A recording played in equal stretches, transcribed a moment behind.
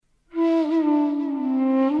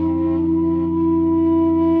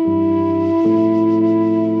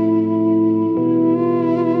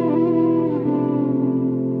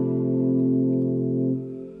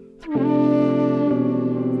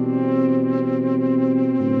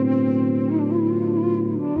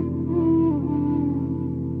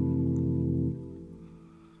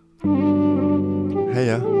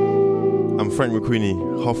Frank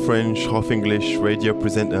McQueenie, half French, half English, radio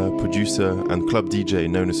presenter, producer and club DJ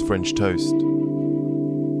known as French Toast.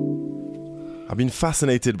 I've been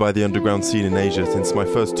fascinated by the underground scene in Asia since my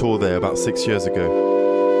first tour there about 6 years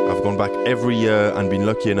ago. I've gone back every year and been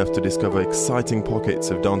lucky enough to discover exciting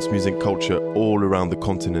pockets of dance music culture all around the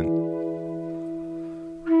continent.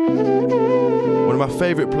 One of my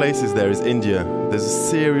favourite places there is India. There's a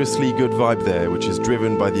seriously good vibe there, which is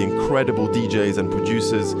driven by the incredible DJs and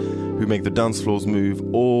producers who make the dance floors move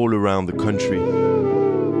all around the country.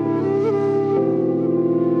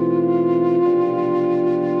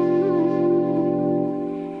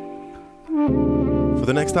 For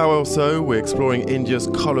the next hour or so, we're exploring India's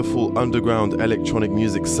colourful underground electronic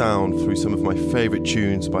music sound through some of my favourite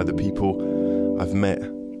tunes by the people I've met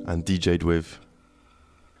and DJ'd with.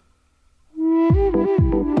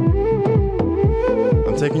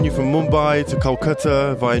 I'm taking you from Mumbai to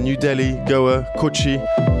Calcutta via New Delhi, Goa, Kochi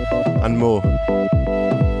and more.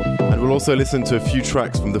 And we'll also listen to a few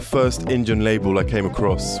tracks from the first Indian label I came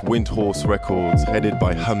across, Windhorse Records, headed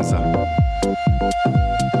by Hamza.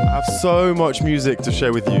 I have so much music to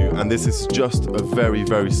share with you, and this is just a very,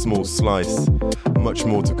 very small slice. Much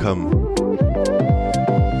more to come.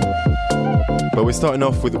 But we're starting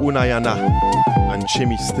off with Unayana and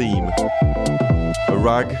Chimi's theme. A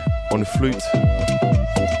rag on a flute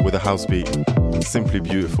with a house beat. Simply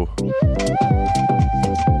beautiful.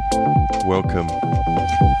 Welcome.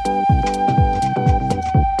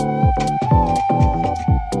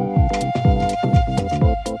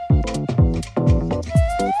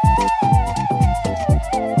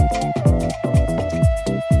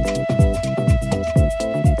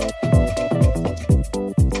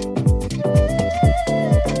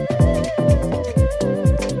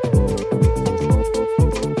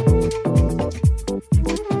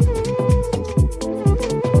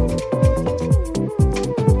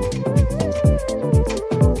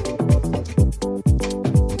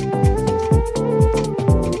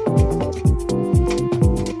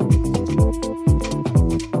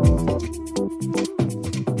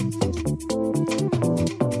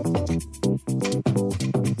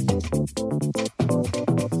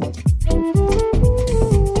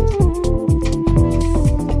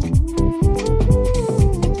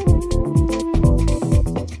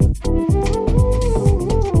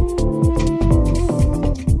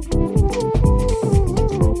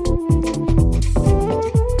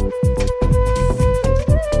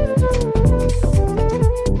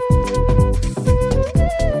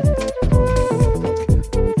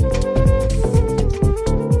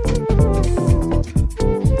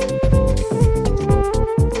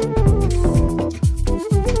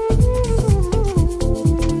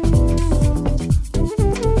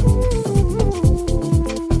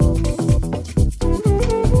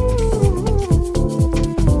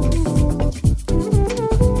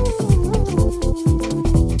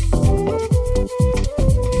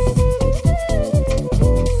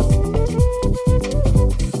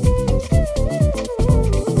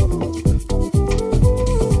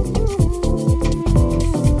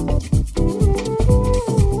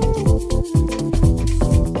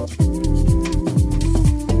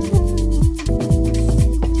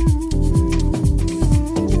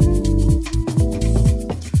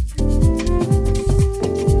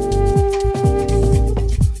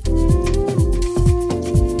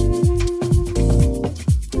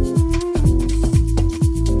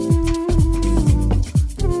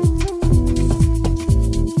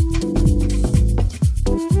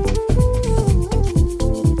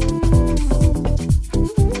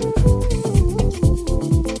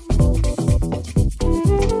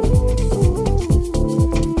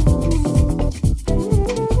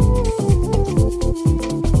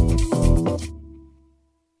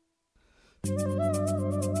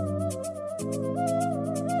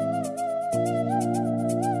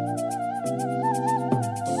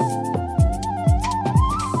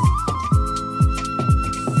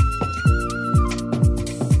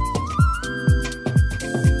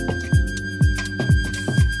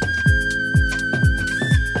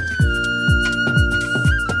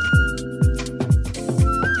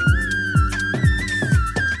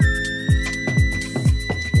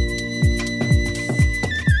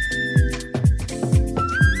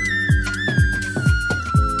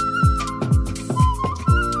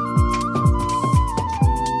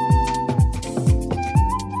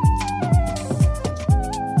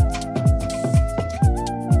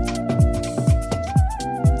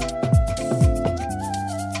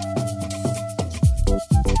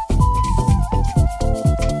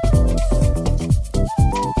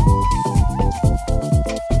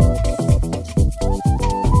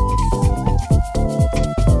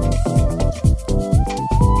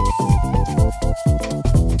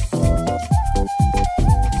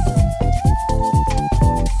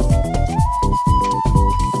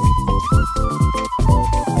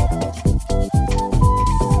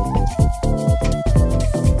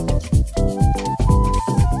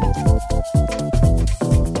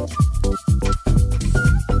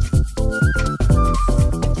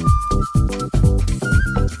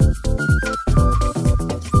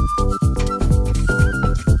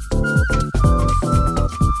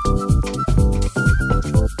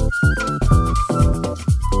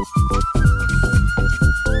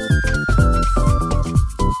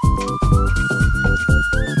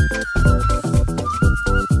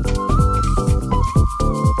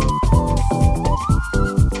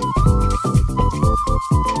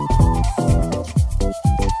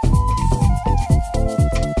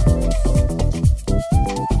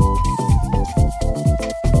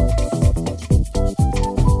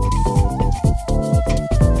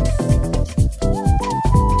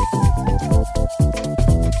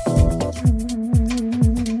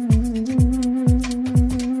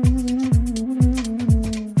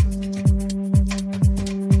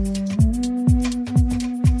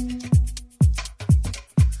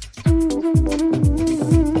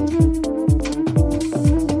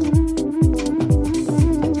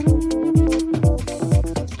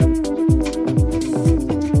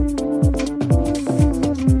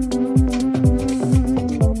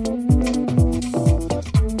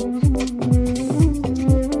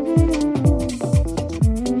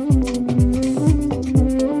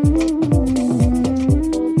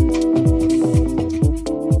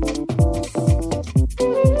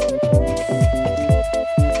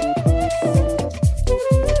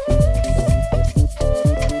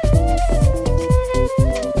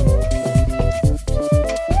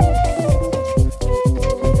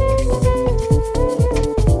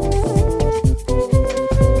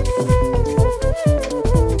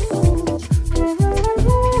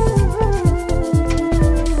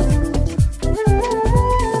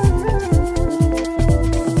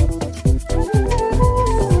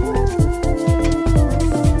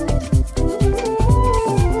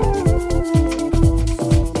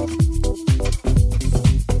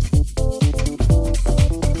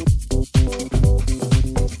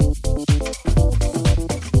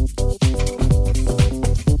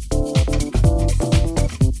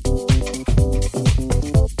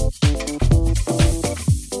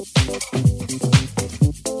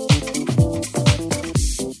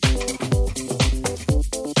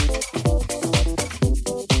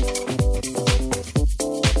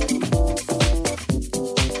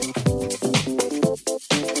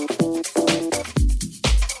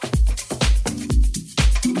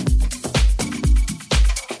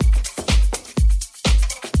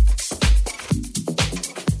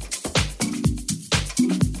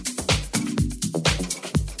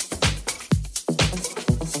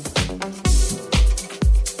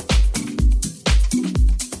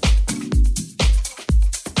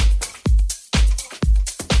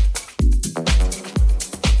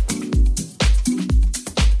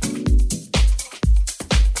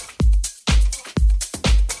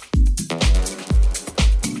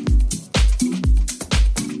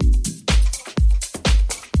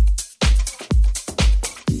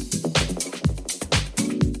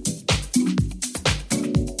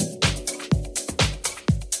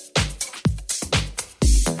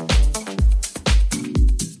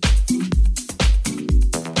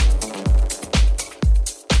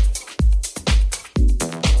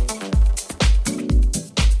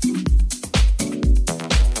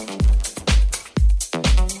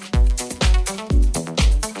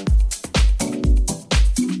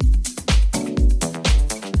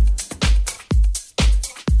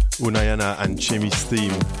 Unayana and Chimi's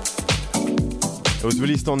theme. It was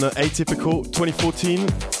released on the Atypical 2014.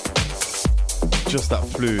 Just that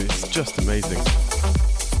flew, it's just amazing.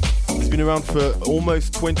 It's been around for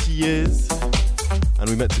almost 20 years, and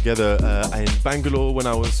we met together in Bangalore when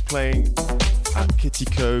I was playing at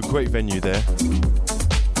Kittyco, great venue there.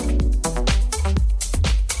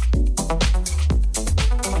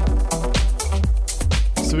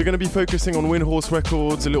 So we're going to be focusing on Windhorse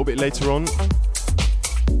Records a little bit later on.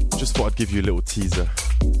 Just thought I'd give you a little teaser.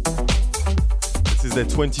 This is their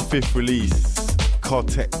 25th release,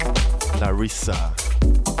 Kartek Larissa.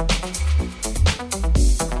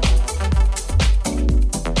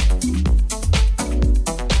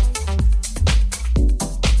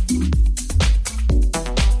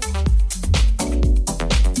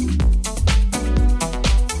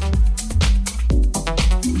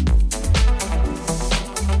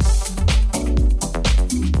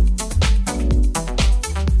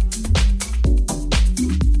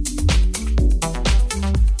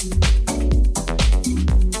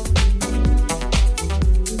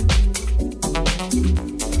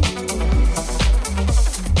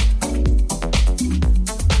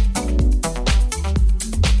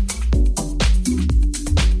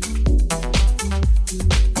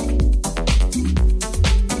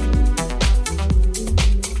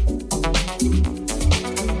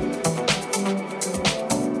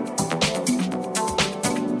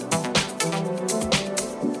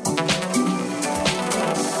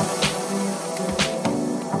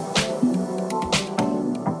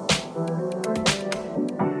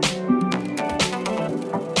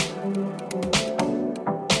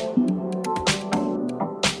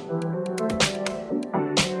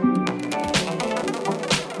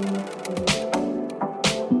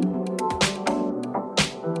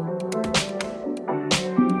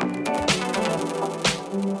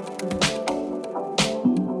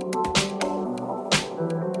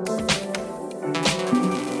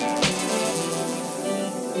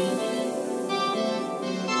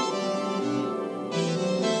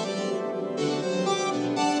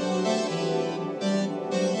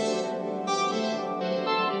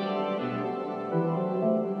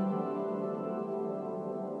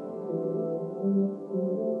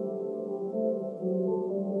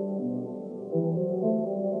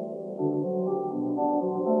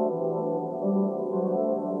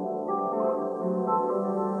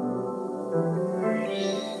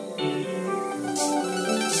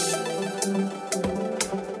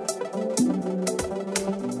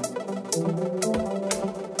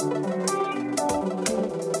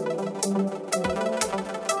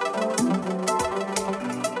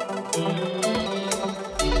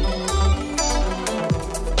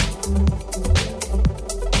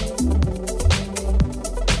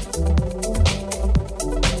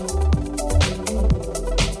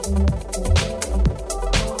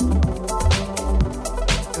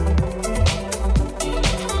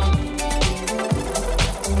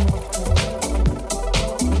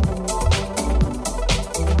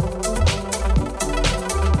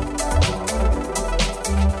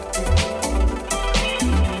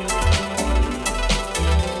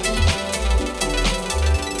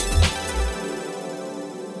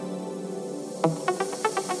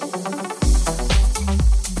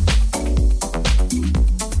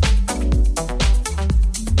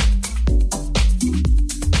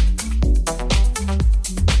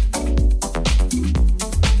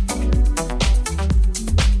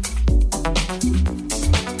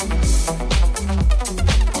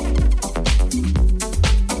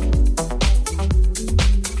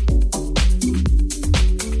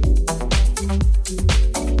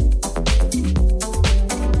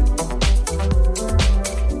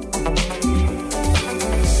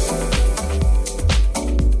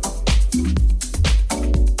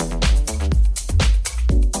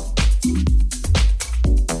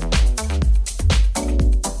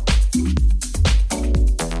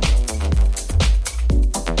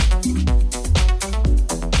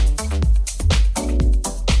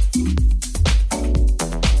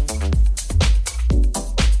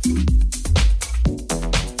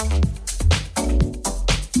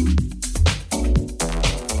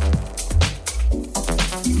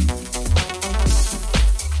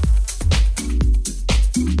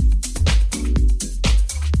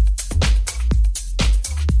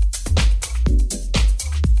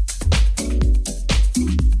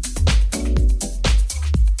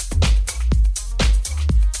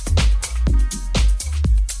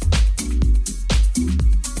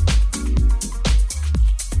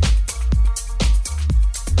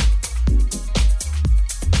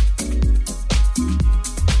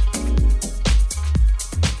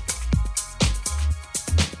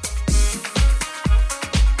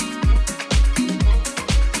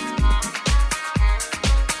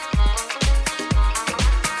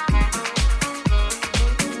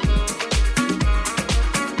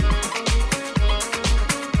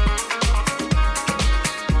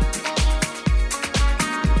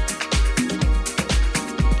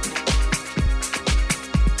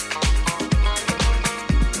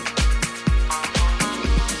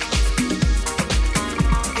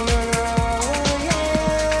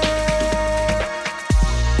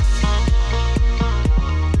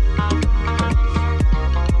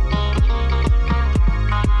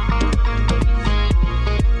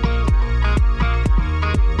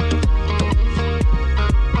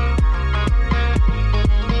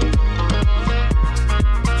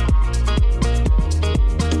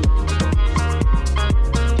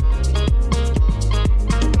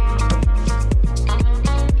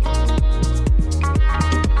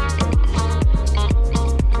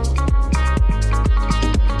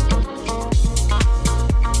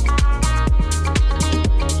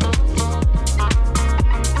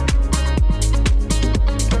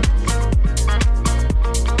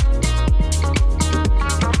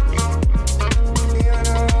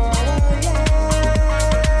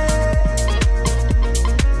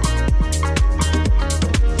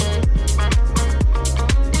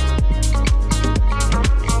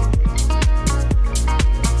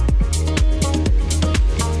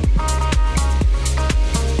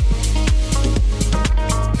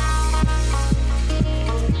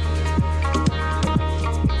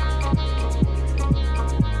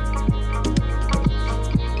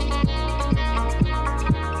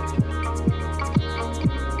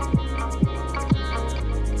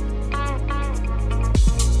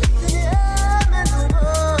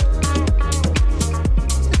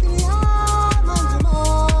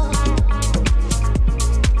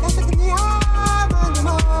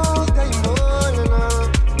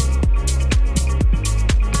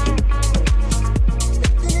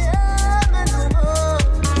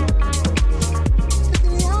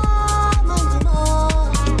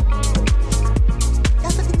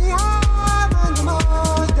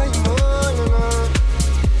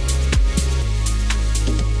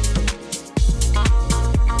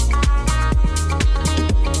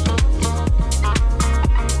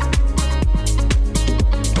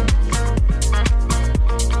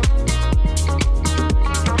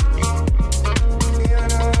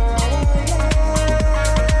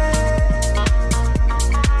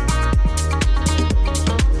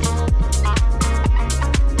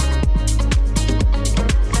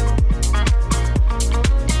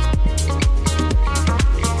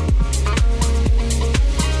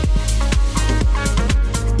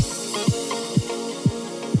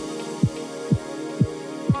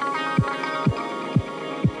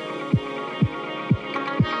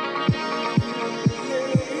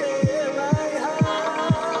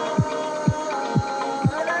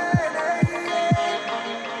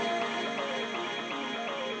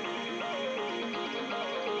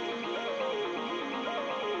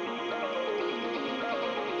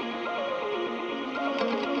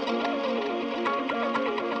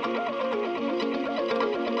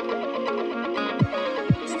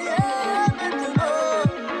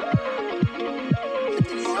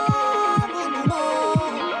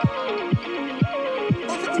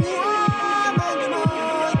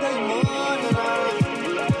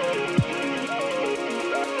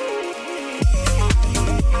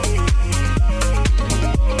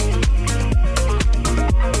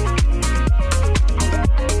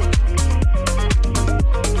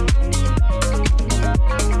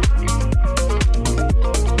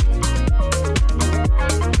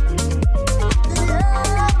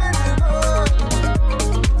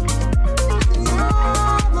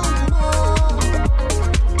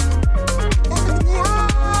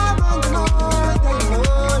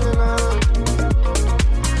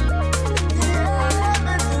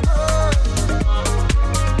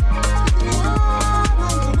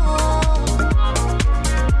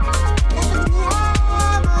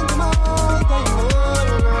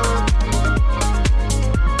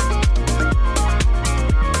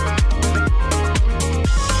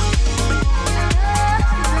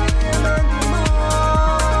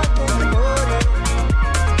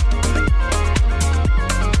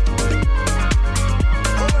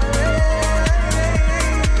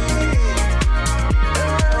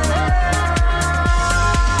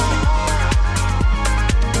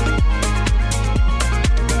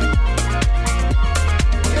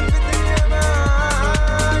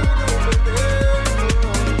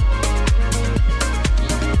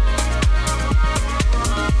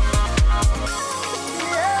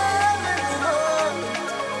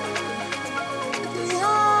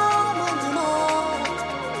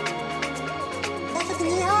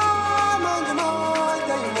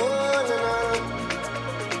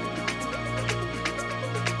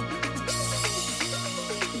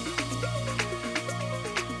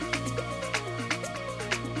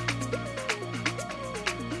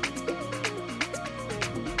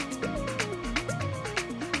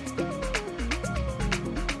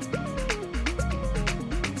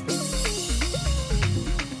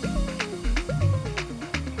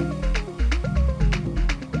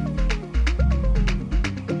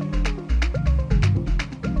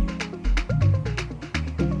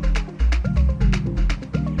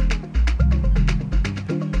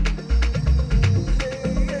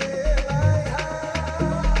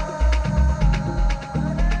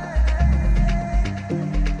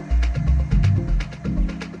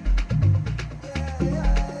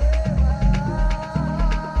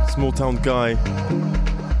 Small Town Guy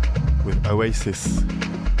with Oasis.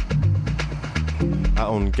 Out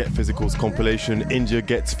on Get Physical's compilation, India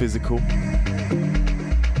Gets Physical.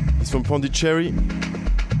 It's from Pondicherry.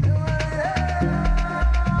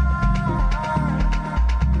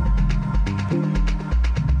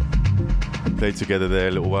 We played together there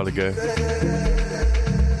a little while ago.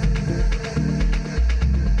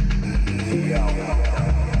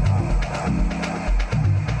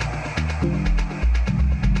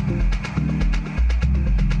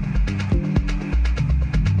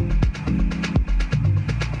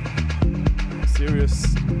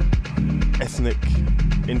 Ethnic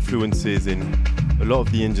influences in a lot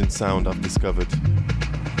of the Indian sound I've discovered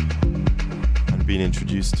and been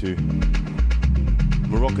introduced to.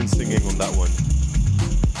 Moroccan singing on that one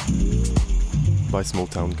by Small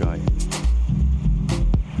Town Guy.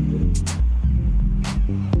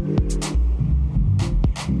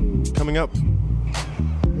 Coming up,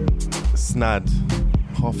 Snad,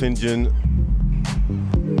 half Indian,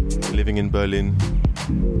 living in Berlin.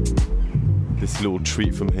 This little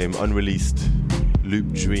treat from him, unreleased,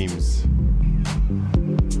 Loop Dreams.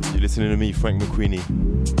 You're listening to me, Frank McQueenie,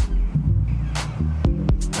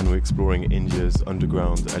 and we're exploring India's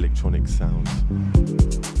underground electronic sound.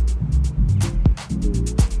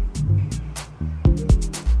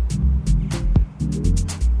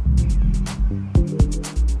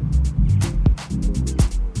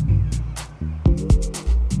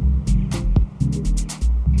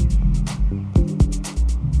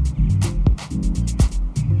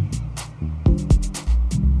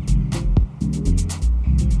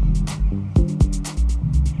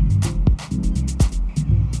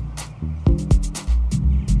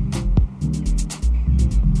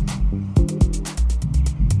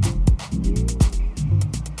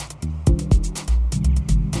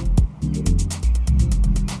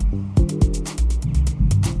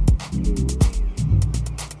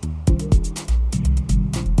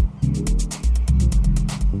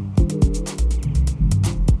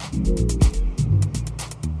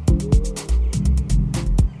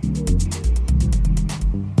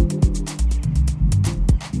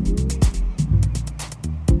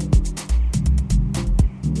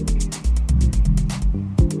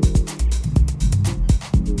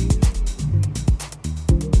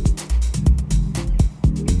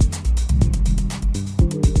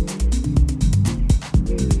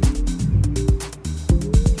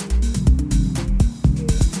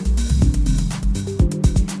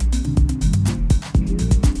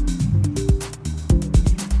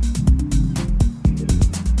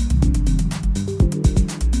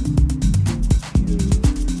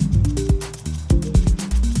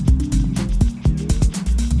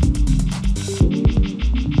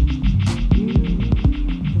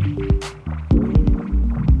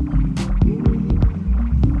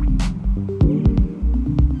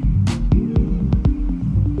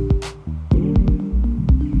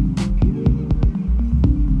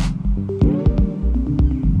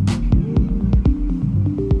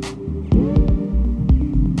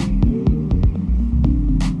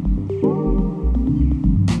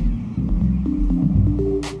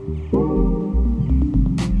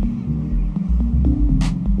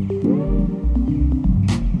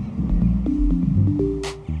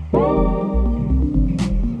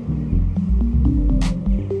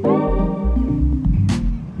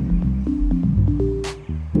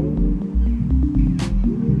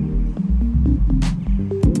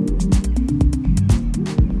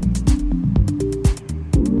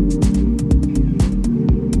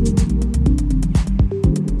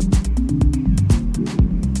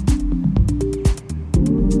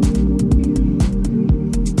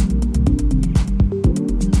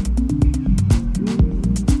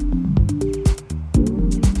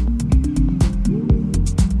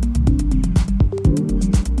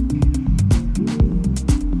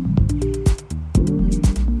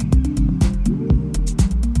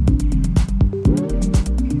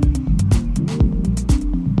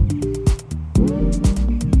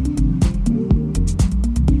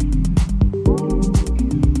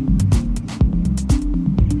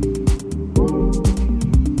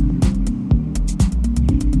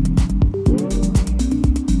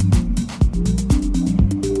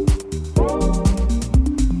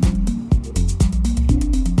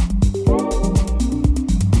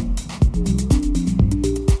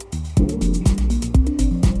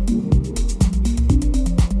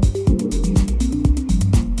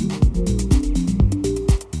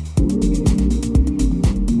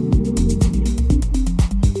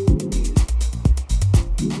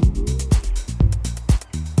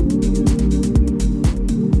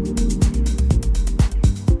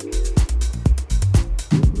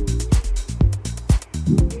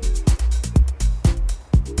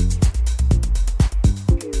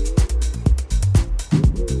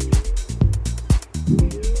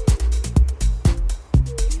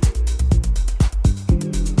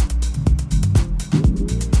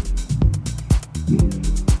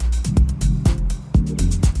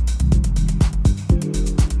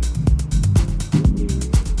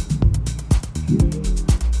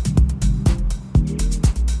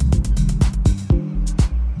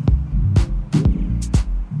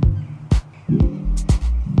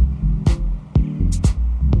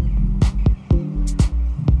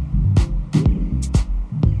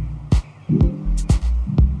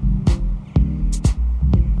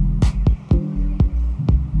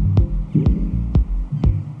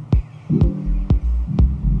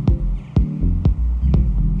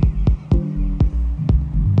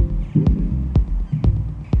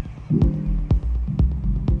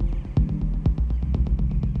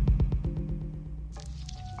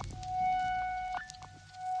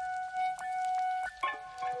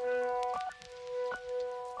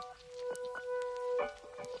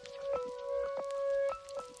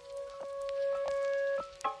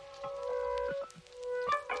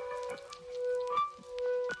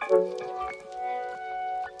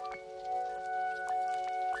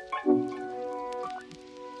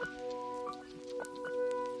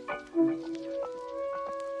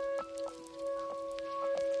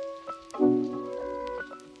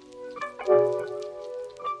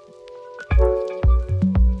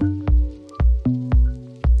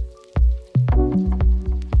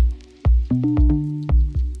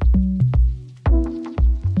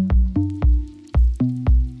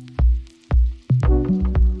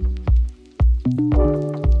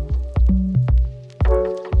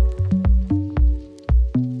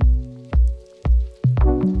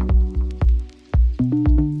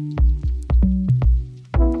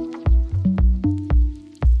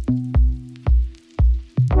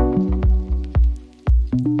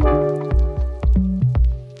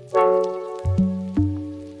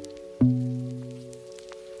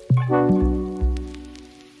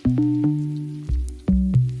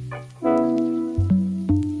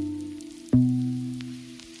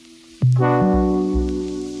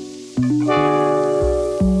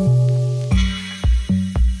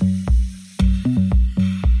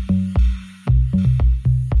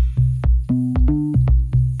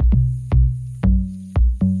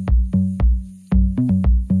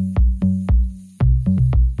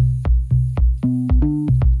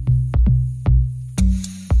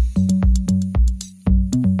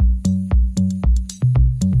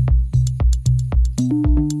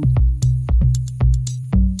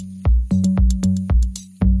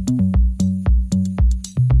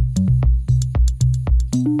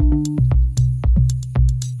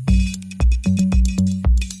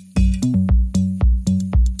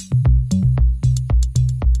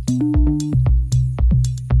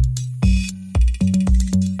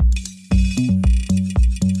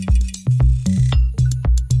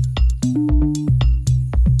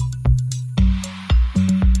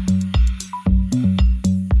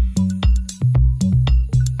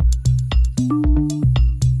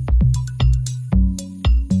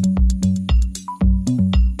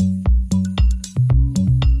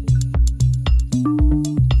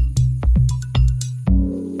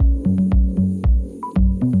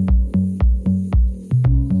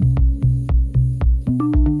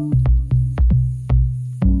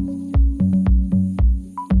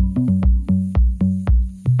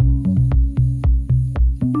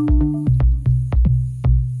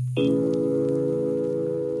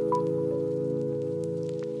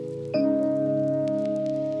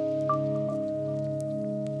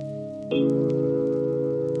 Dreamy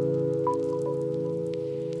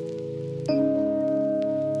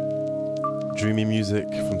music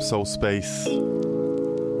from Soul Space,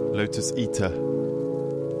 Lotus Eater,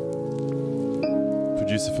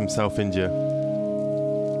 producer from South India.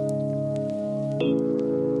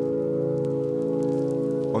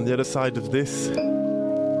 On the other side of this,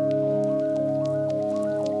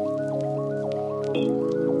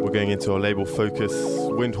 we're going into our label Focus,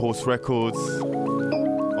 Windhorse Records,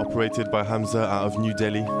 operated by Hamza out of New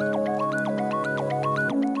Delhi.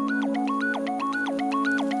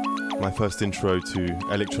 My first intro to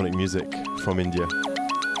electronic music from India.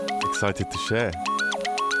 Excited to share.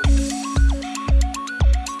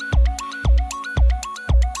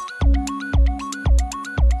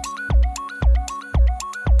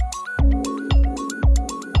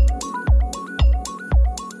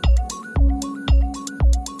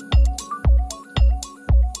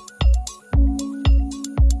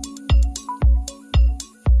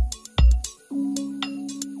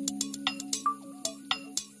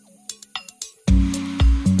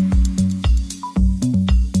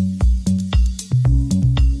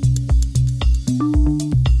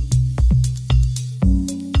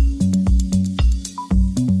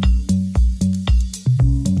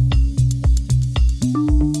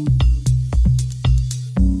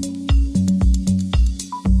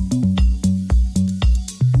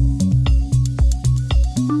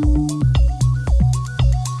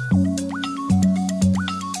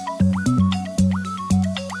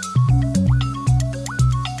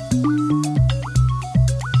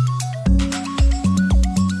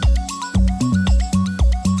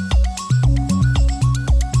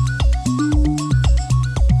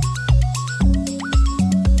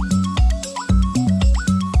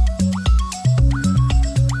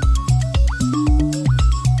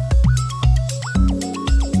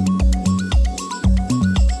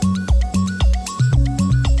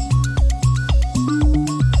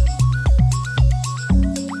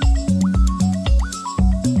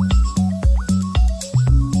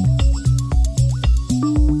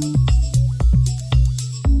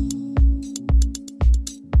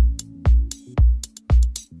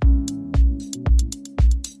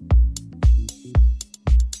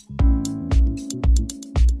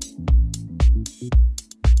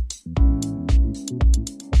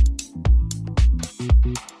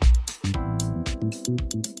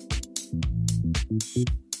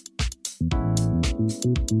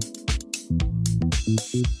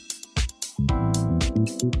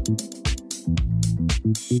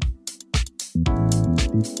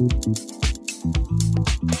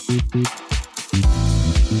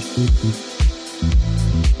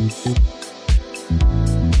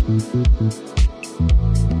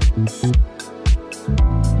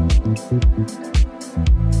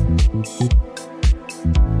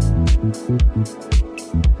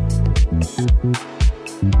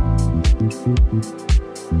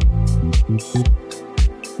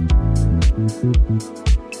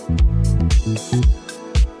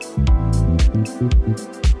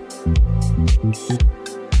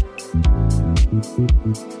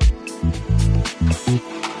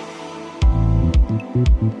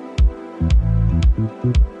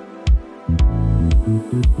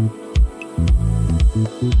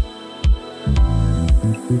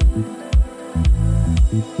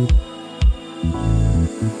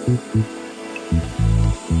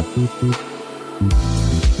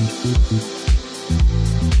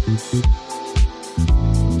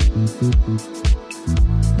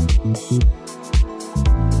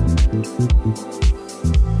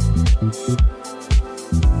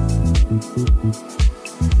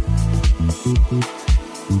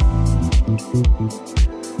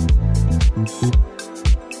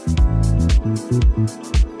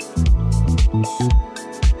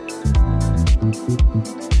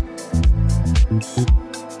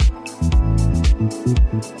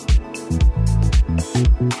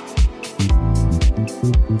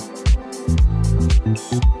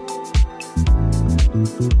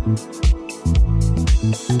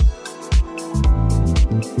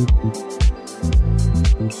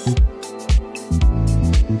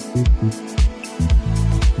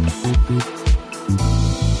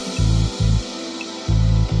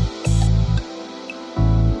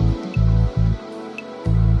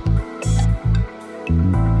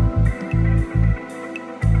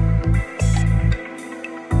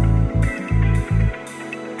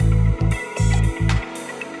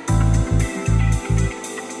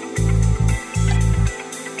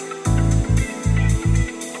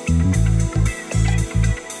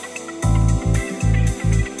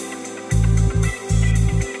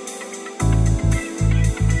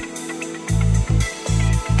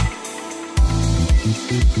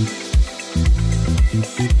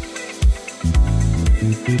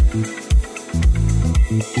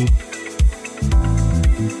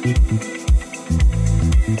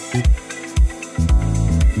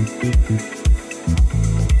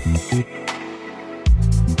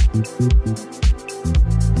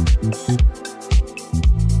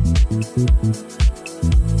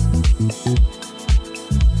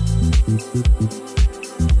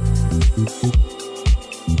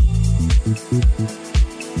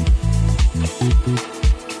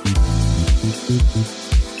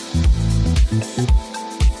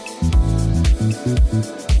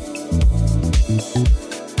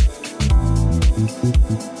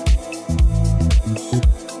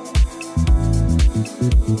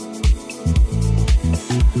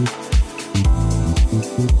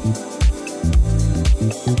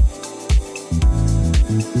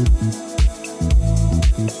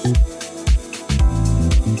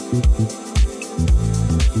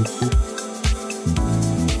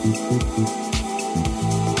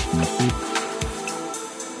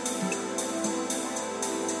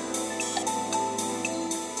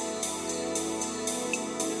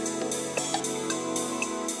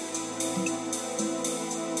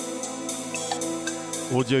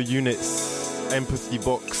 Audio Units, Empathy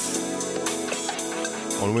Box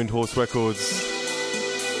on Windhorse Records.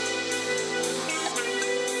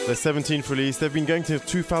 Their 17th release. They've been going to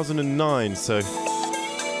 2009, so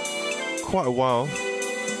quite a while.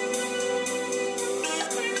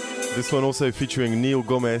 This one also featuring Neil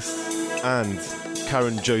Gomez and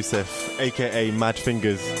Karen Joseph, aka Mad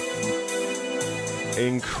Fingers.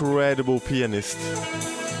 Incredible pianist.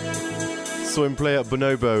 Saw him play at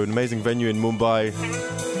Bonobo, an amazing venue in Mumbai.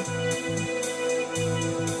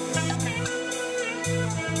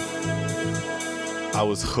 I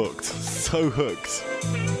was hooked, so hooked.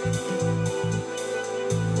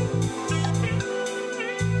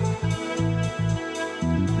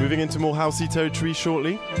 Moving into more housey territory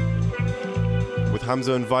shortly, with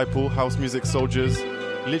Hamza and Vipul, House Music Soldiers.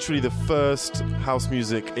 Literally the first house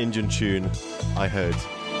music Indian tune I heard.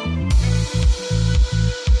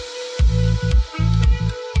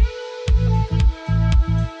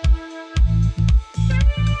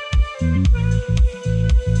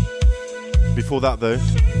 Before that though,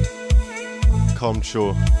 Calm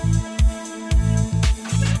Shore,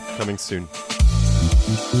 coming soon.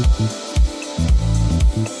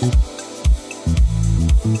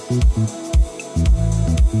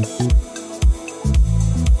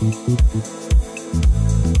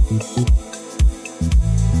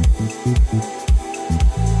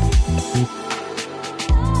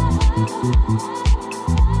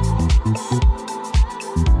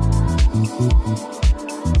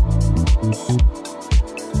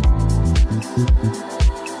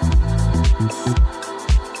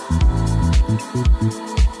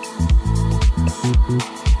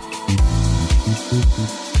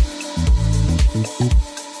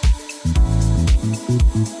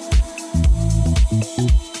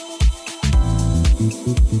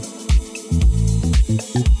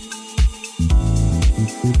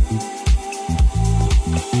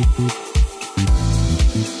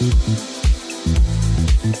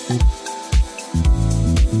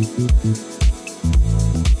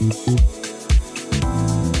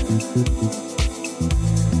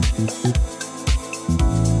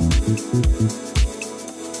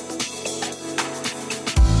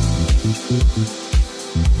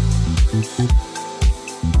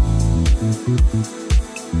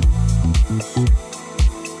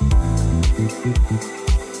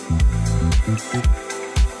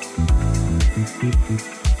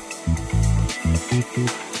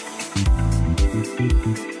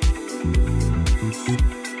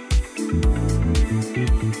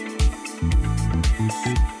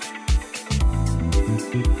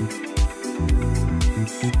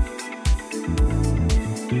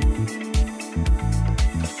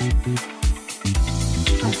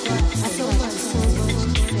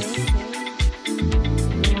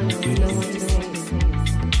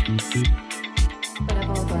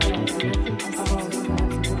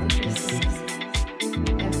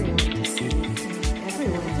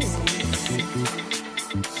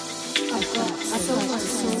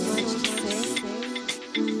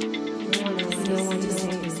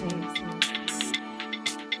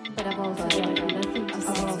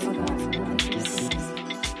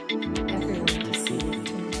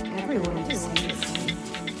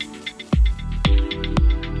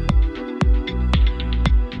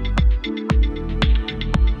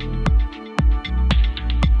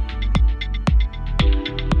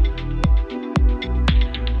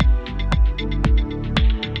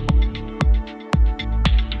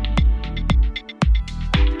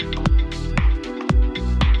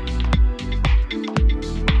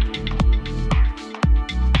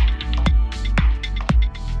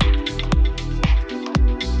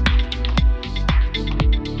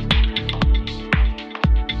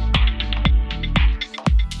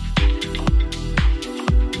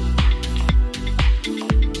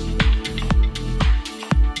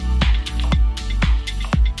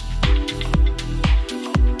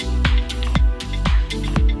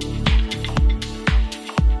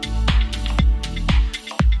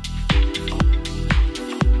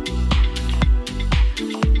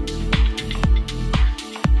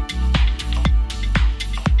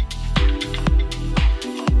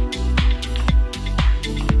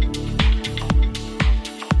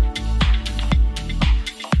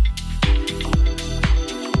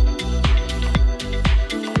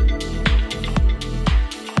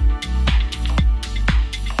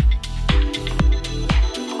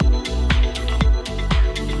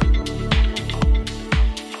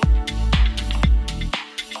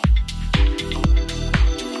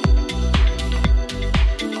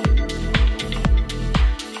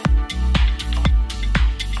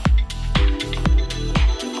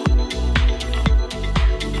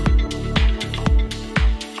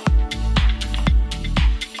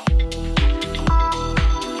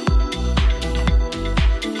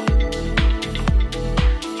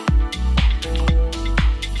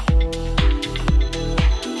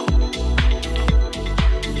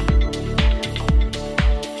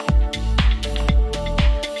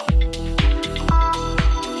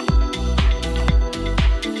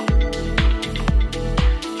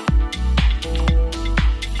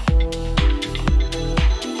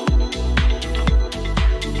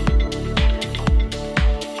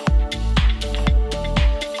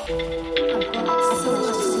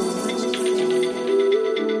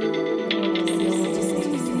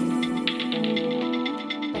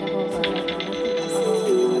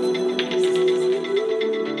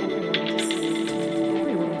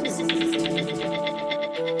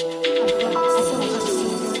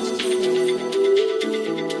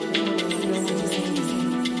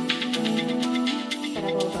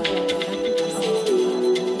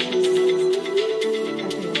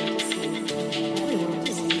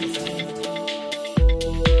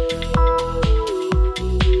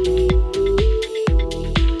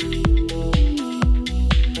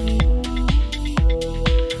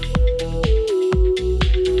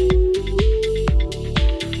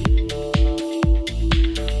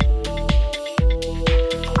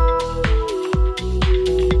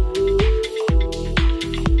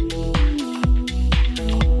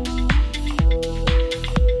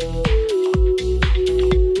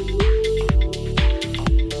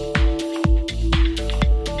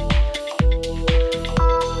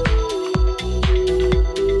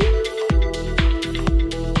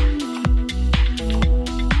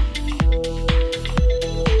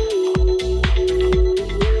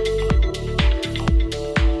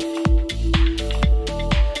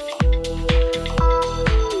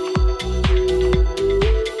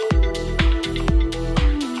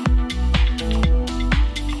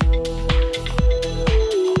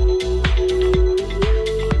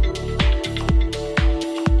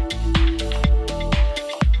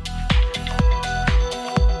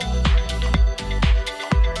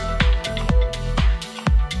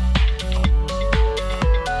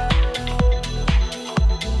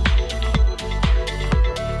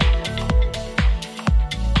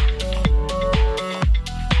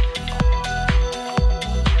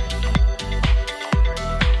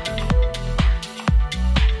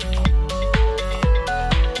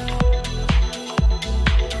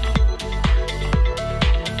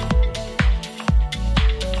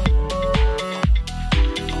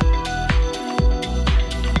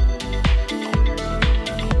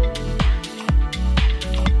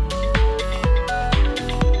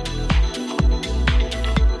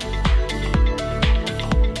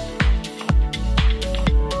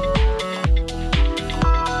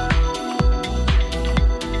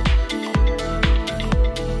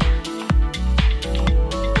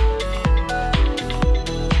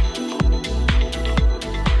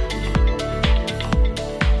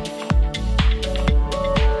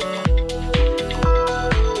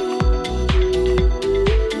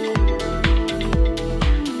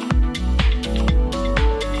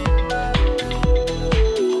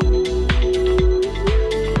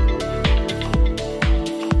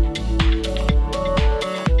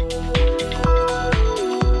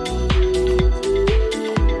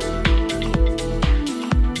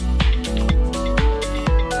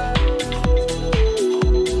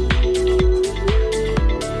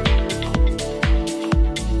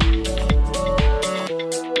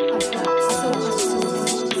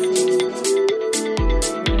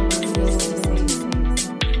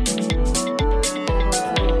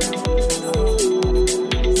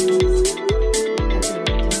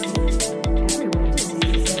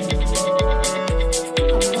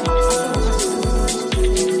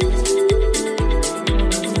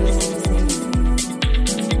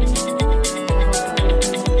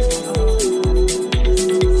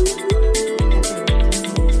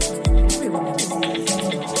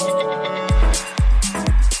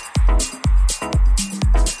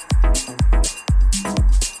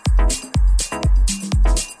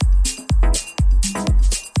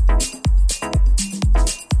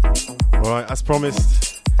 as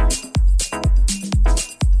promised,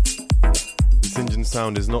 this Indian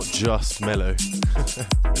sound is not just mellow.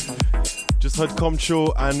 Just heard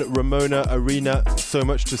Comchaw and Ramona Arena, So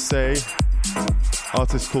Much to Say.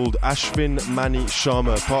 Artist called Ashwin Mani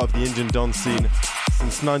Sharma, part of the Indian dance scene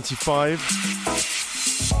since '95.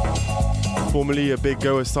 Formerly a big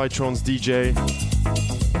Goa Psytrance DJ,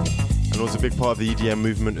 and was a big part of the EDM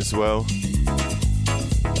movement as well.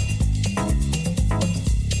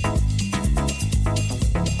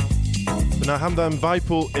 But now Hamza and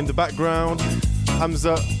Vaipul in the background.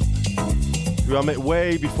 Hamza, who I met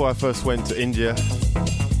way before I first went to India,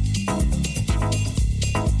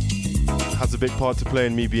 has a big part to play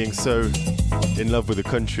in me being so in love with the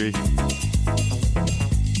country.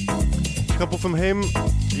 A couple from him,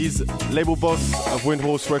 he's label boss of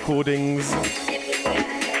Windhorse Recordings.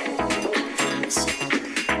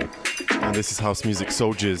 And this is House Music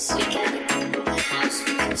Soldiers.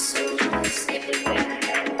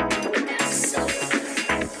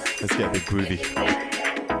 Let's get a bit groovy.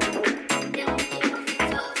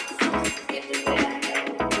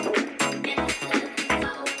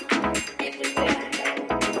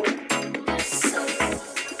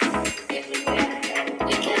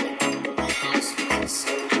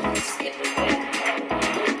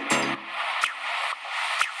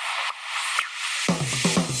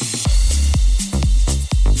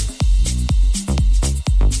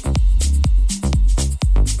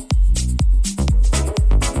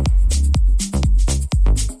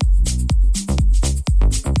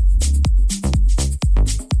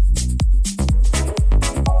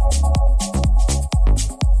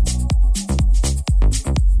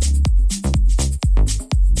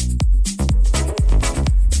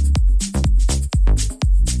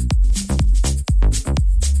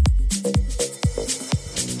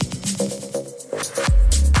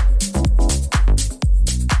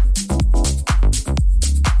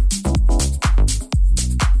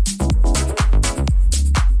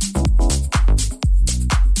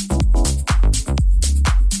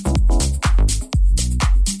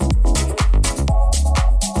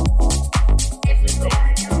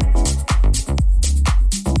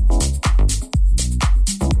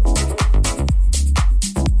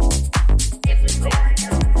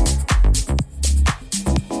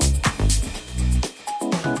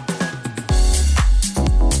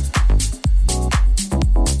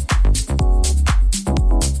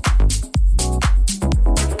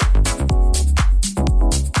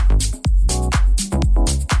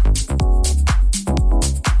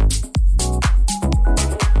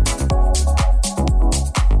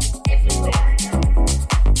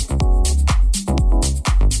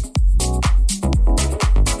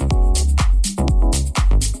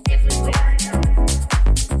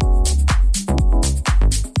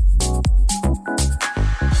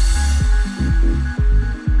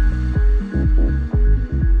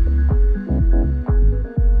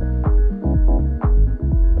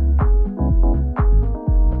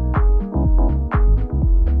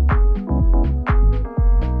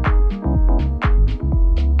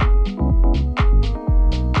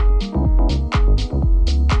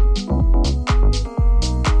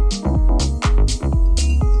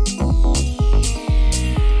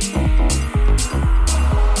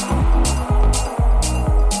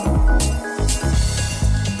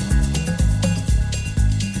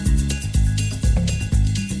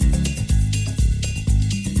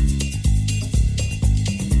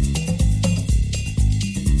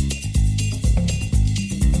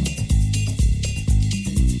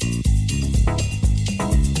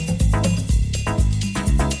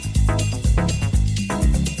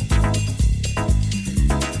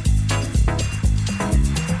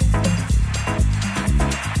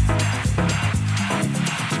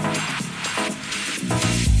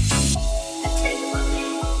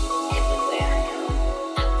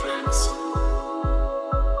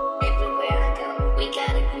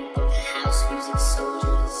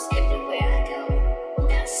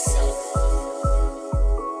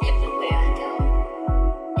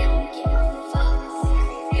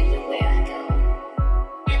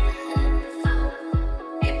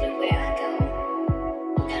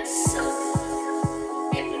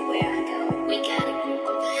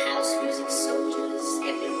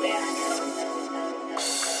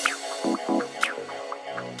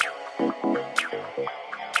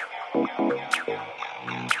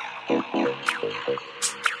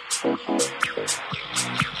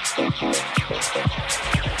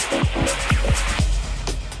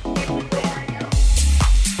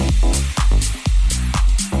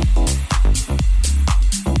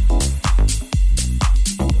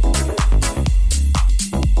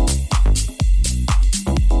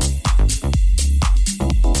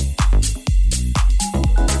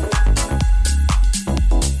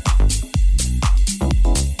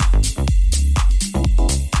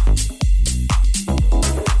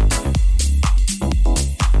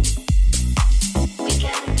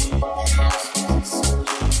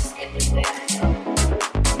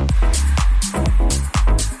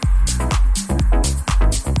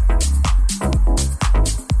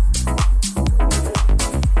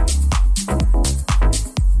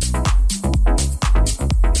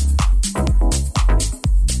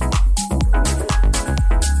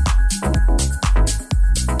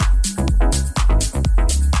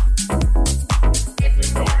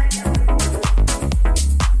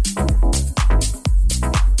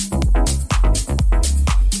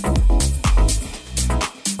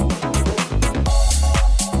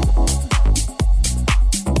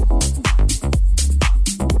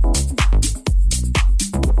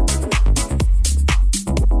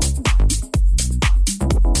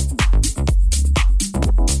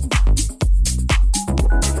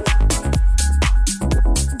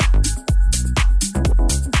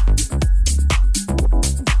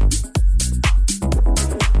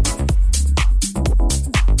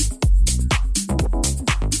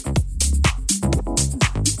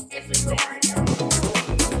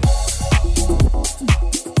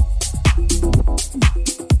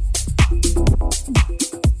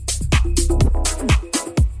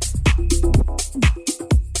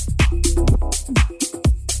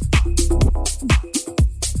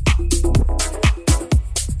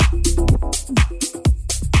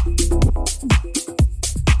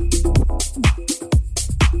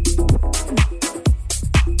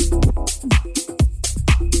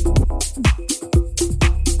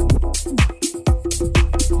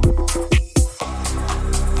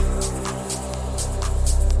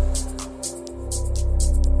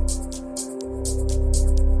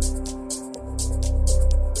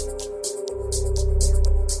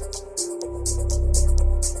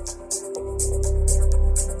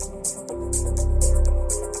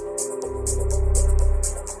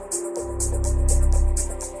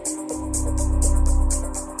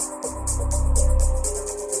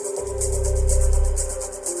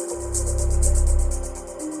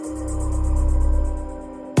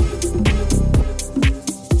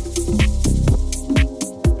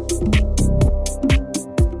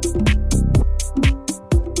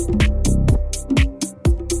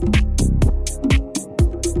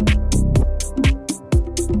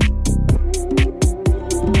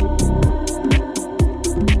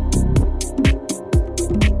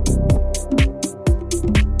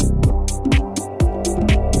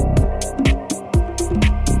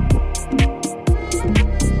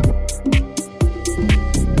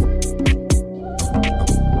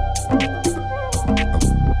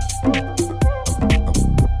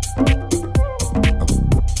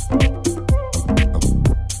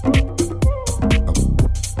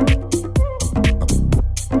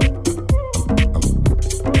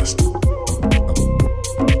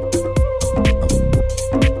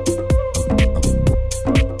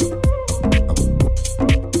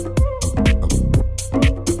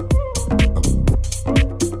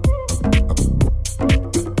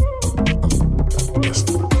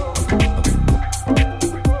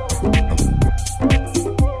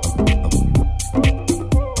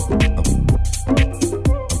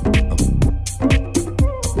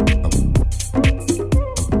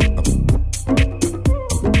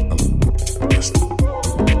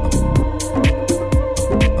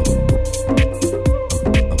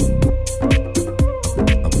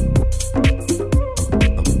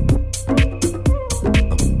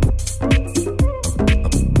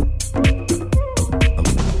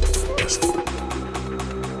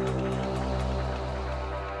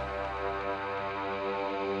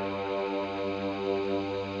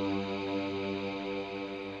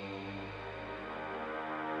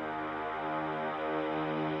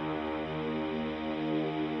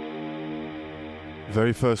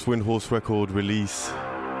 Very first Windhorse record release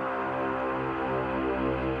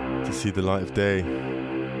to see the light of day.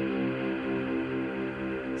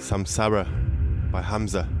 Samsara by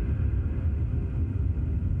Hamza.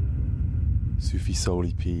 Sufi Soul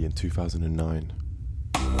EP in 2009.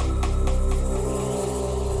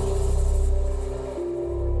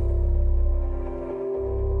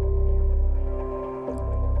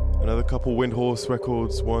 Another couple Windhorse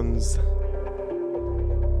records ones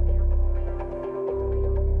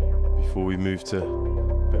before we move to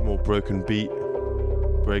a bit more broken beat,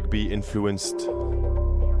 breakbeat influenced,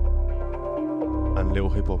 and little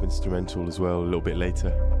hip hop instrumental as well a little bit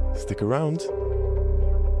later. Stick around.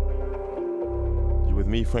 You're with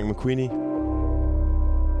me, Frank McQueenie.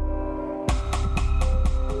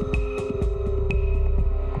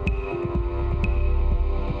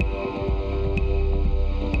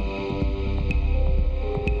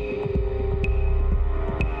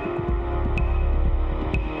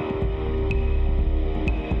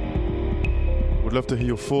 Would love to hear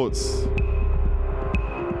your thoughts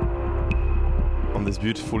on this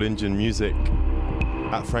beautiful Indian music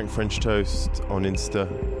at Frank French Toast on Insta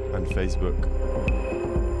and Facebook,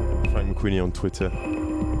 Frank McQueenie on Twitter.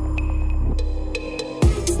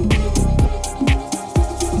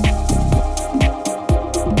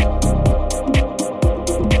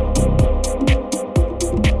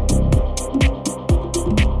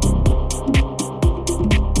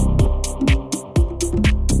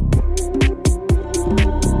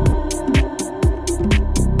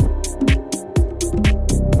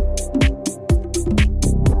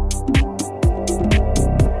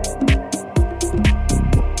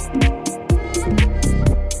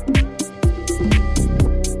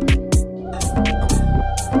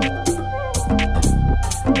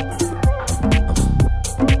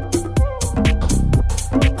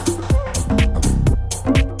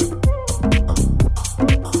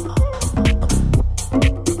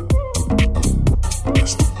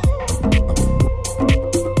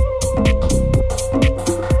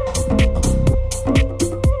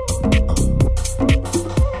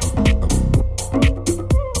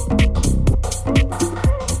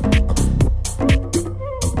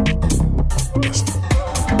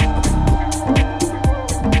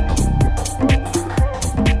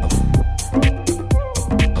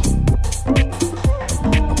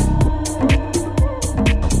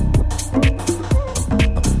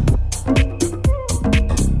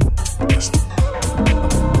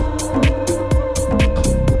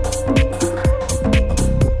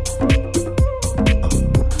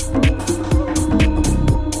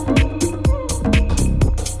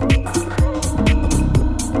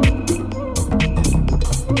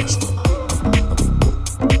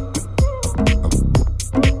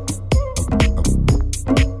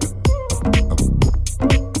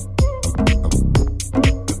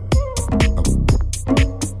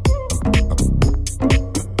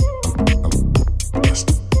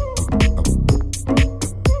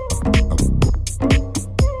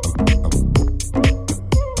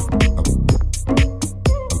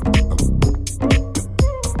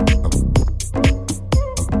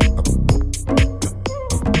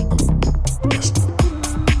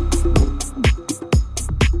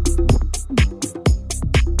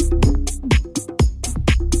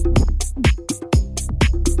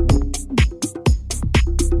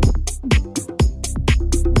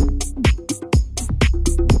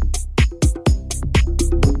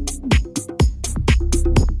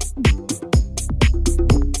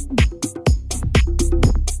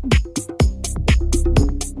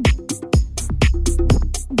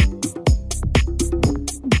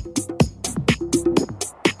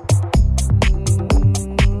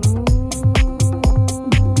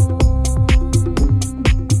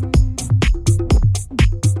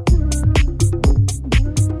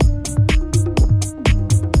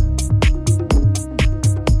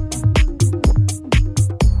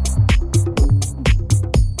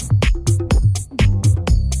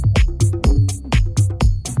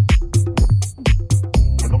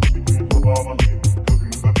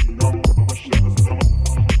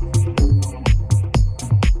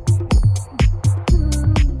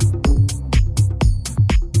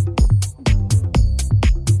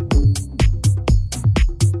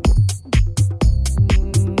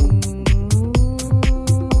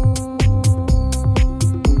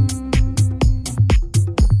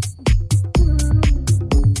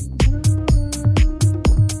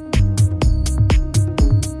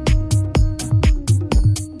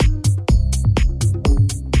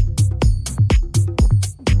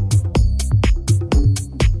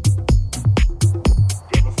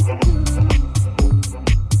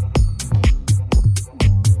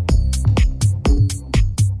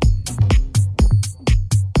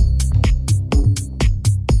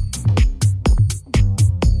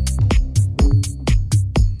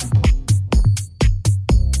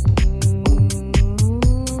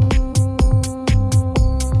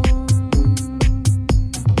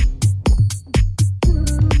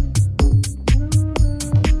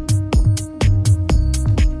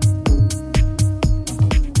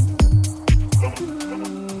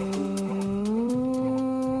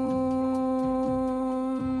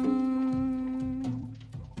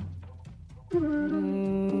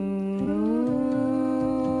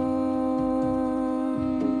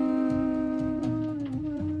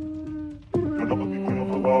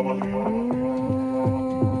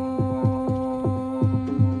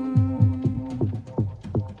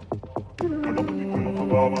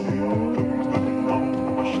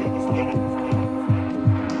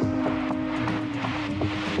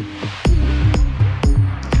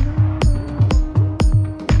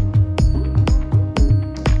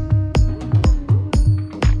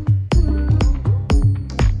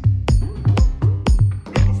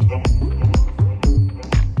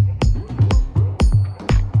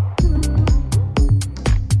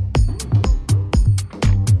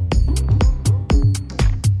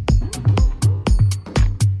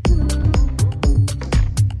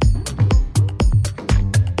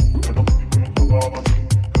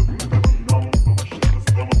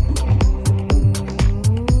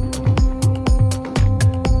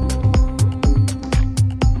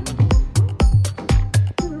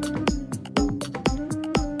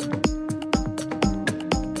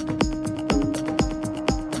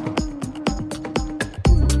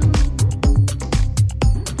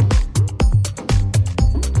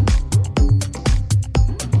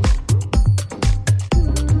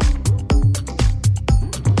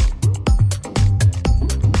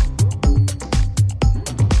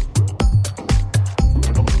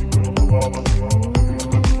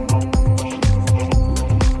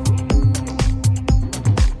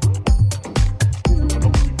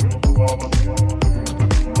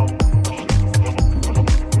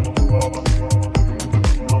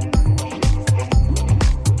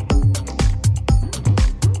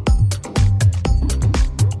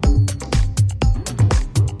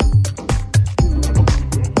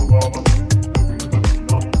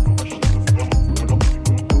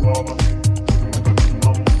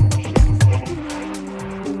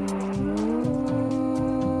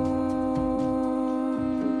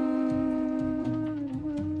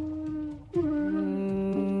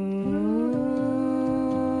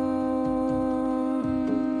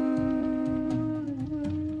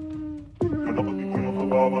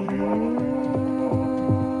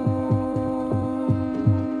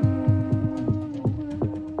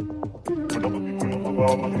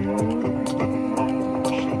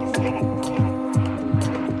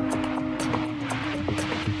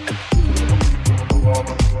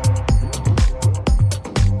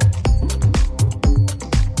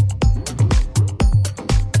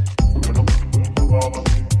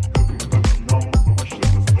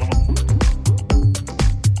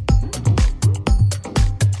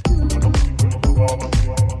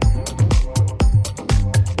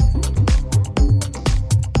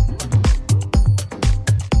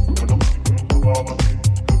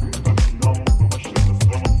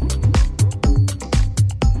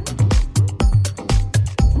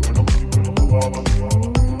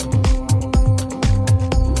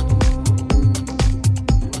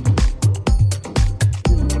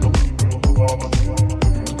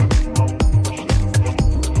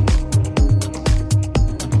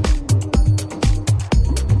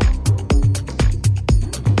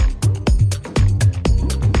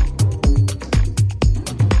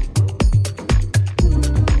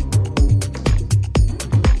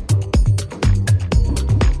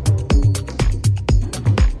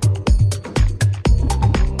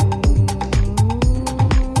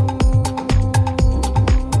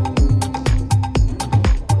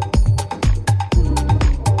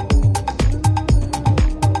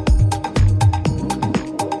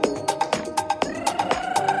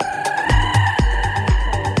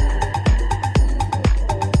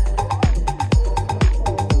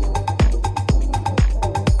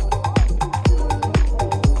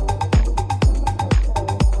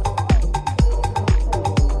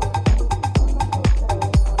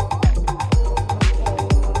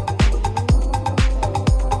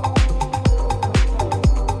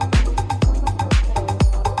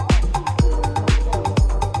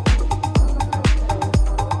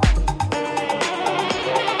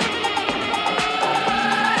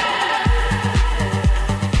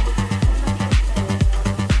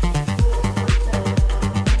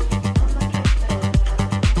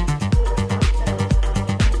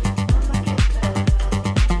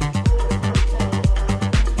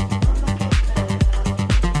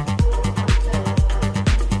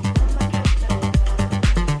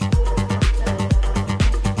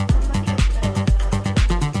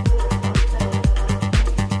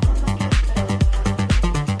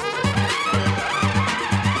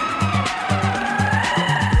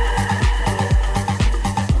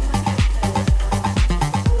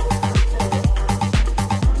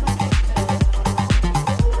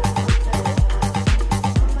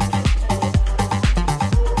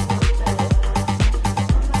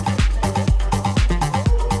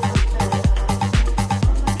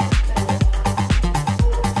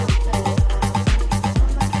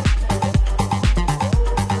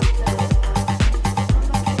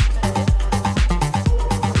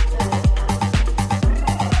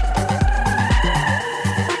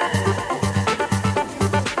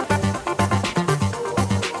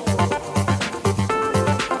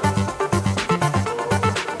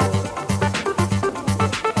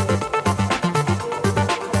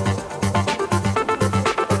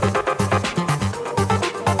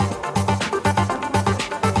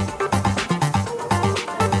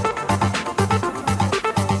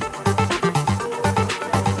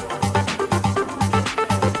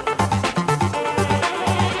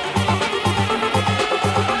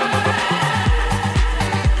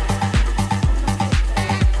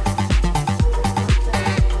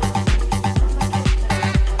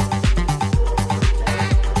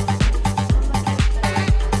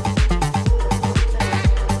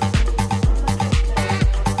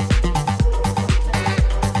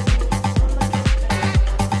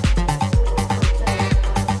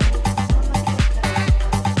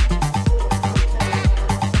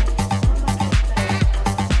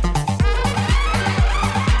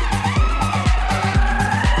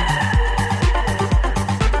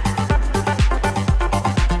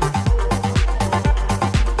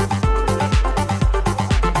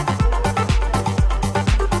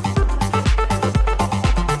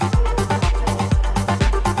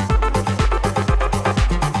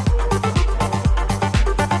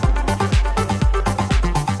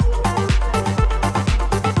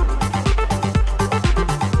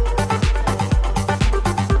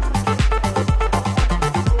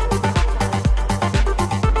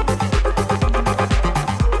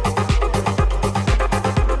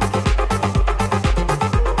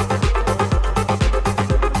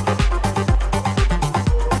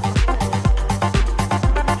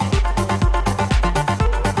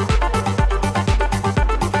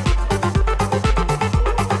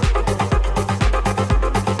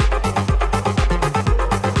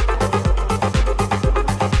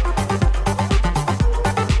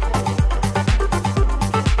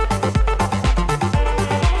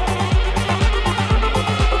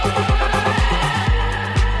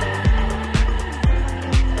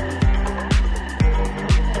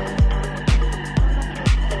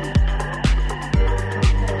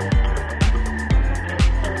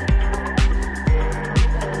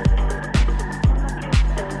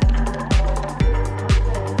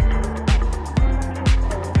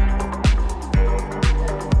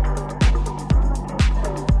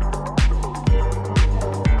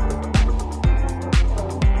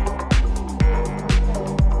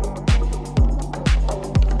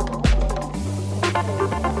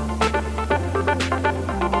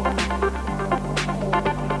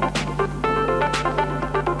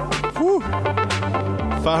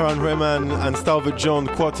 Farhan Rehman and Stalvert John,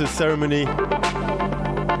 Quarter Ceremony.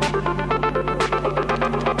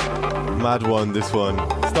 Mad one, this one.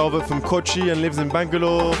 Stalvert from Kochi and lives in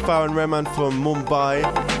Bangalore. Farhan Rehman from Mumbai.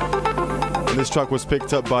 And this track was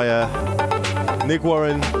picked up by Nick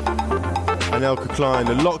Warren and Elke Klein.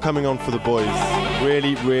 A lot coming on for the boys.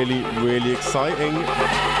 Really, really, really exciting.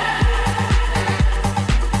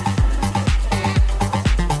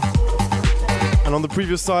 And on the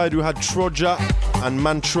previous side, we had Troja and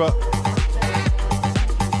Mantra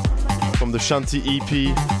from the Shanti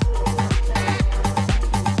EP.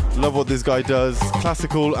 Love what this guy does.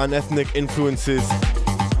 Classical and ethnic influences.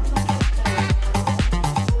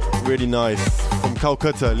 Really nice. From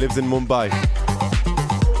Calcutta, lives in Mumbai.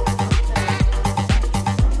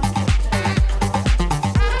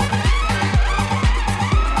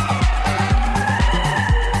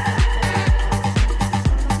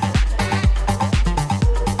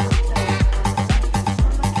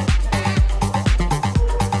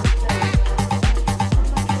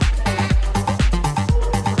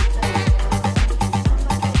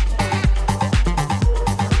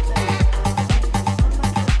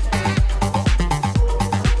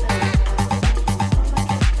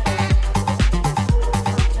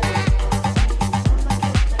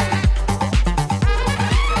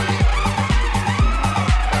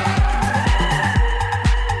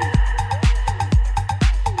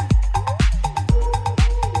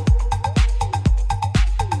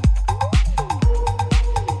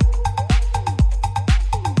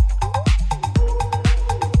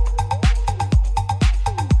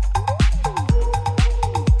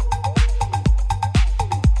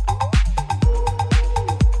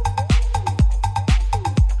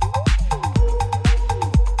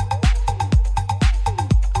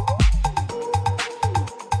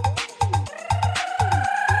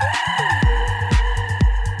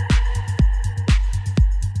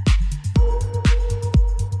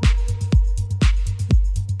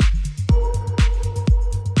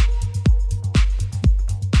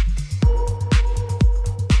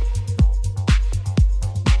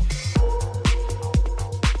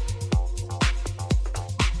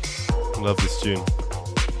 Love this tune.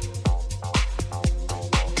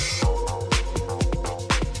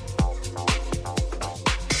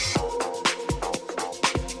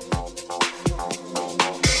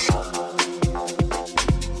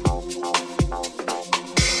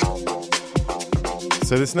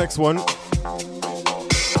 So this next one,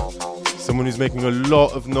 someone who's making a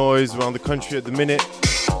lot of noise around the country at the minute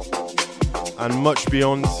and much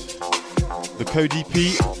beyond, the Code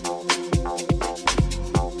EP.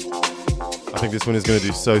 I think this one is going to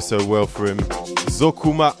do so well for him.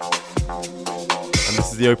 Zokuma. And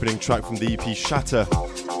this is the opening track from the EP Shatter.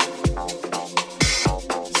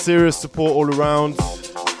 Serious support all around.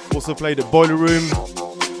 Also played at Boiler Room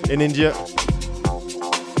in India.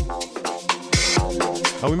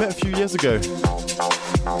 And we met a few years ago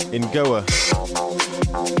in Goa.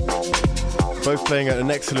 Both playing at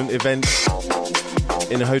an excellent event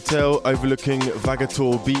in a hotel overlooking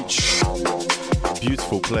Vagator Beach.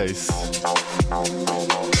 Beautiful place.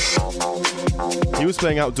 He was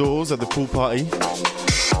playing outdoors at the pool party,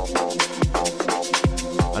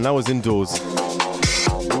 and I was indoors.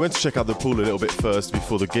 We went to check out the pool a little bit first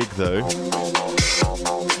before the gig though,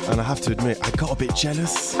 and I have to admit, I got a bit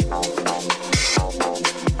jealous.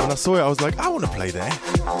 When I saw it, I was like, I want to play there.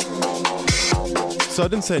 So I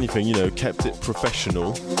didn't say anything, you know, kept it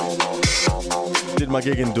professional. Did my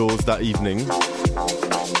gig indoors that evening.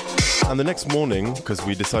 And the next morning, because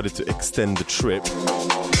we decided to extend the trip,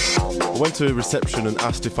 I went to a reception and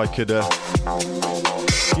asked if I could,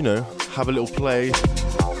 you know, have a little play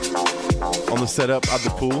on the setup at the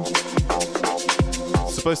pool.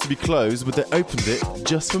 Supposed to be closed, but they opened it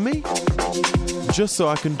just for me. Just so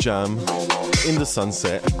I can jam in the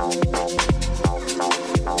sunset.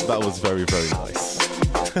 That was very, very nice.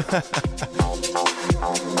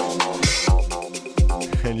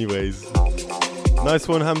 Anyways, nice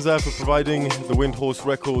one, Hamza, for providing the Windhorse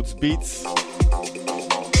Records beats.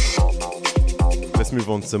 Let's move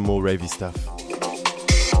on to some more ravey stuff.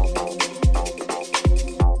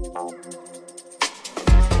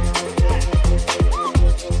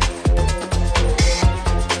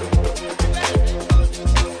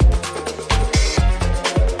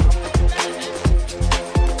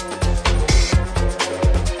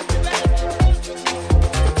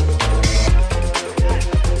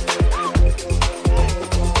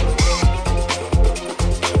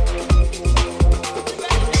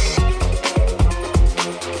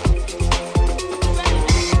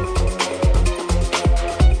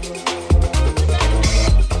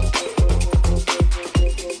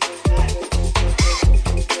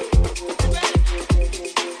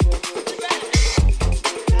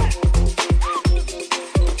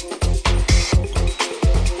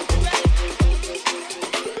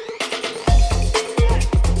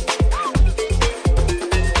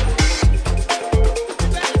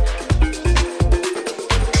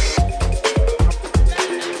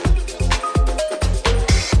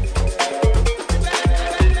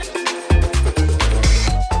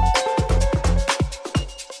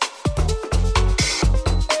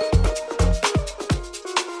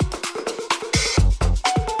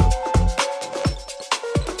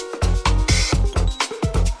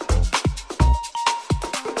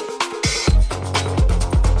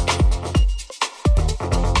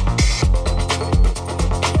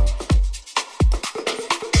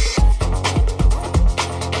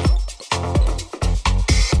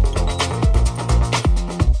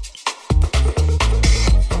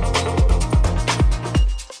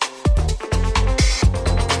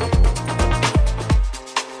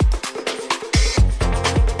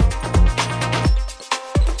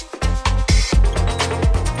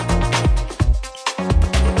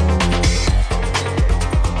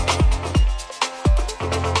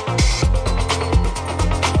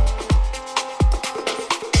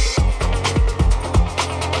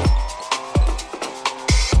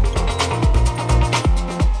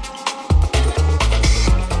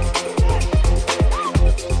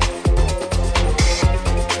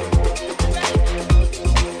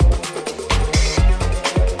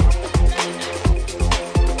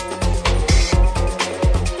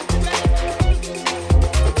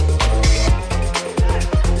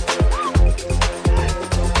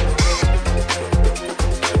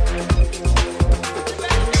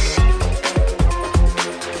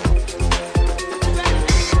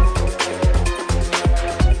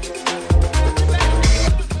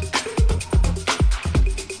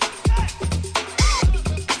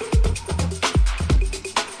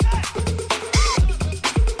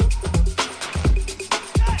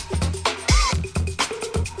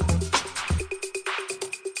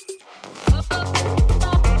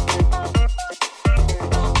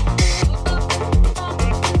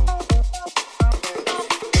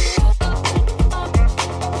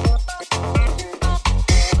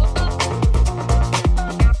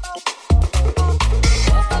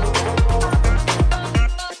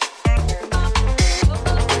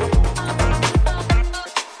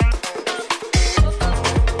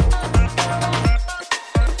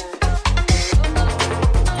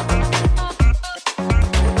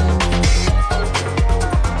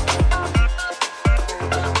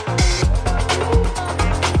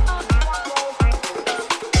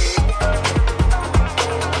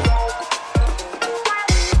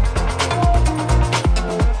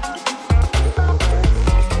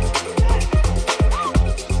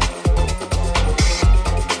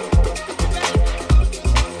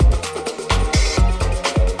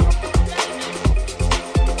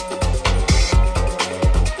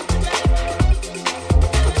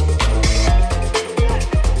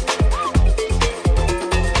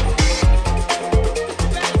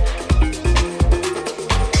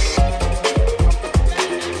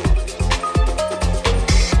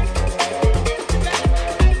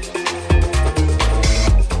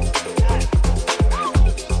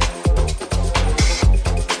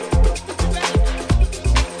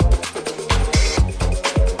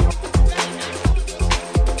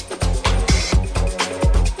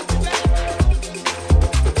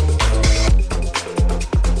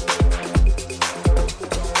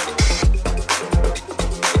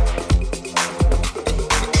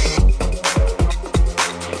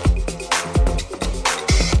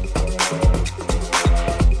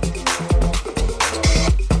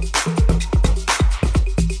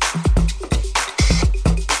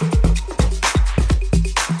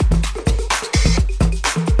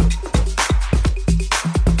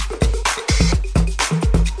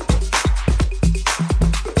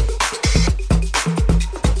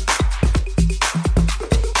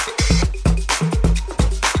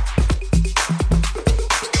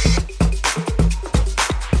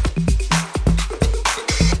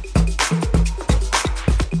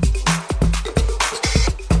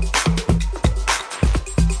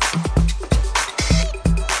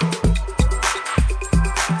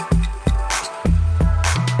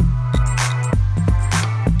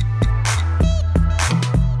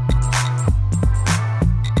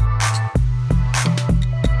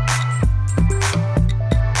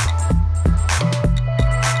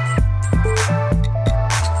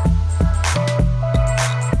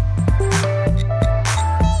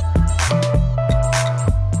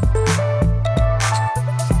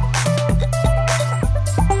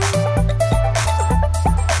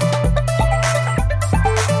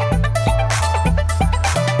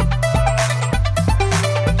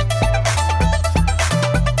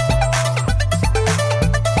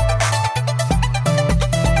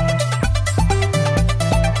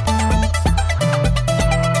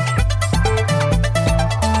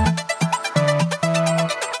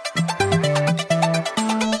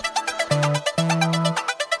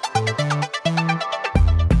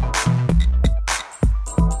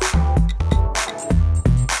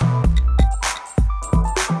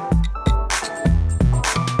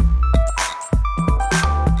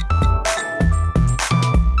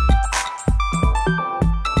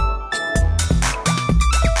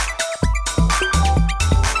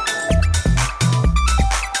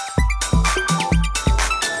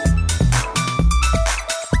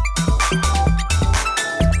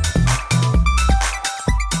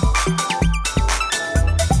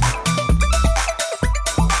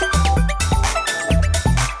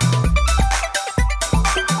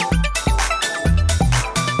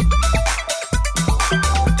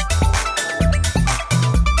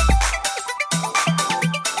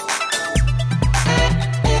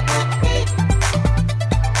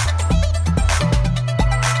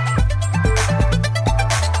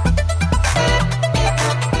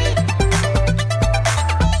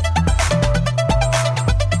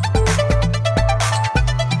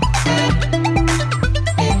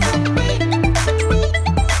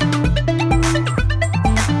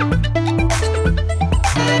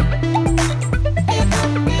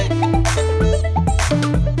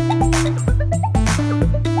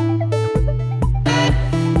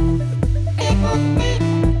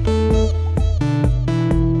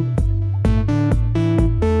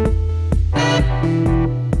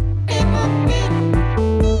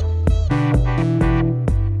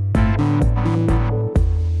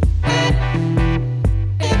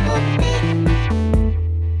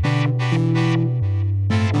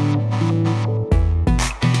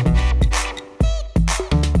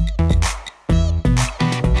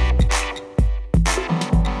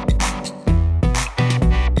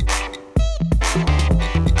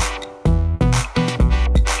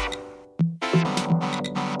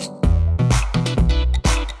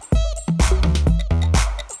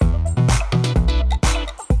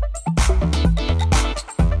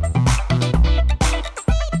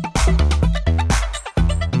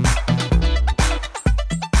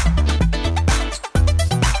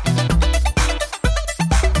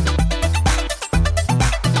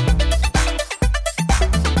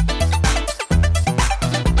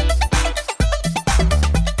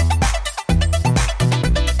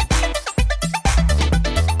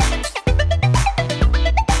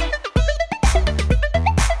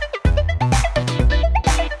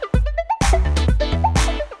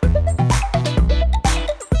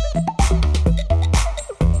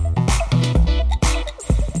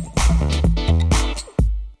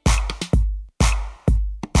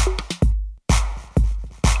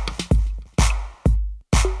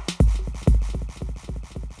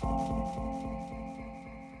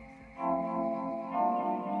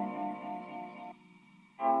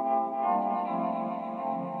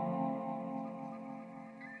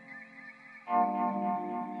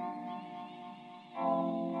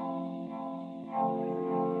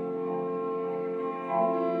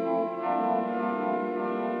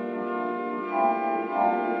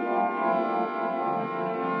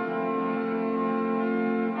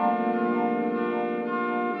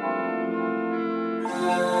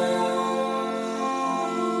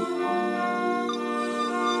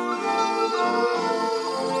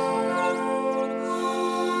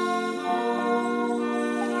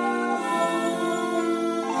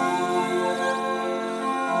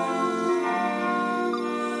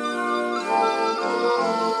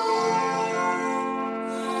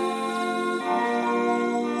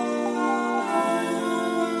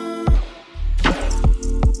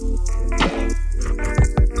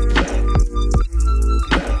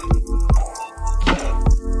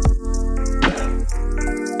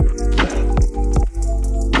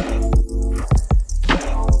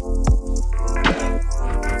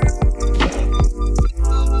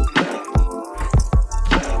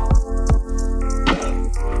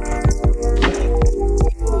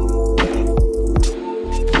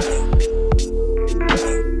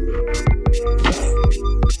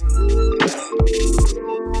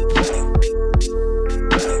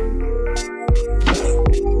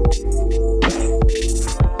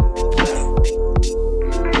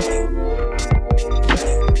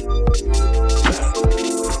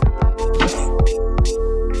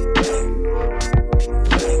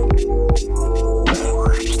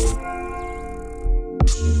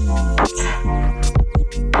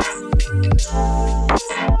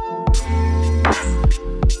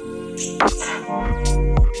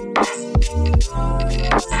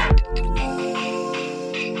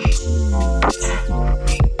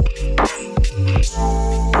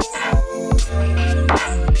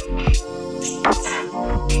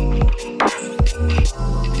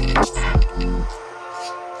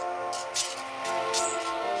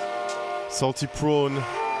 Salty Prawn,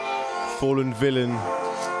 Fallen Villain,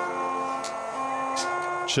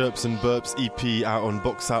 Chirps and Burps EP out on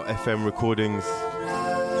Box Out FM Recordings.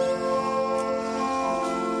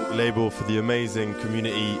 Label for the amazing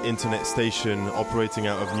community internet station operating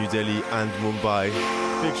out of New Delhi and Mumbai.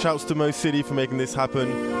 Big shouts to Mo City for making this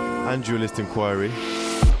happen and Dualist Inquiry.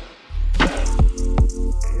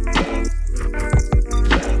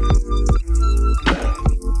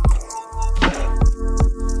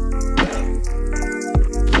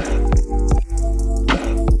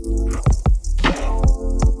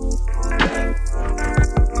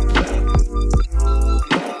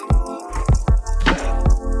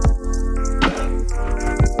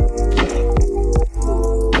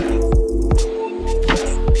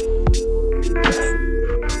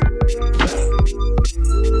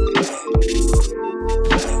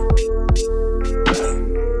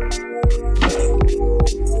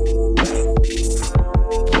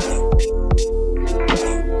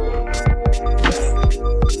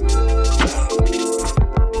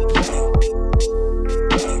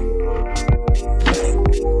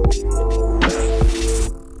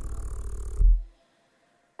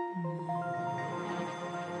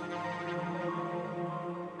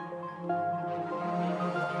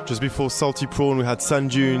 Just before Salty Prawn, we had Sun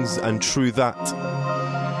Dunes and True That.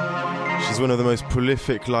 She's one of the most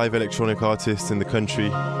prolific live electronic artists in the country.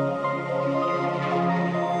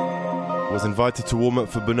 Was invited to warm up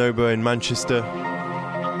for Bonobo in Manchester.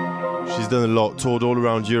 She's done a lot, toured all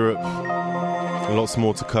around Europe, and lots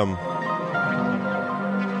more to come.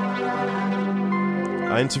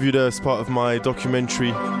 I interviewed her as part of my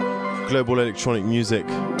documentary, Global Electronic Music,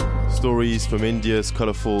 Stories from India's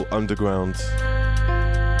Colourful Underground.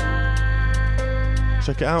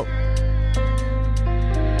 Check it out.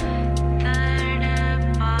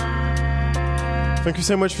 Thank you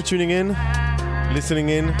so much for tuning in, listening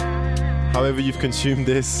in, however you've consumed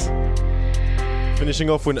this. Finishing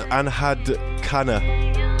off with Anhad Khanna,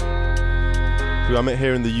 who I met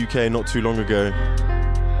here in the UK not too long ago.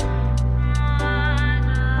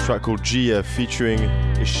 A track called Jia featuring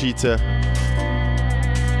Ishita,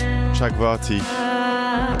 Chagvati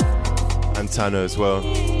and Tano as well.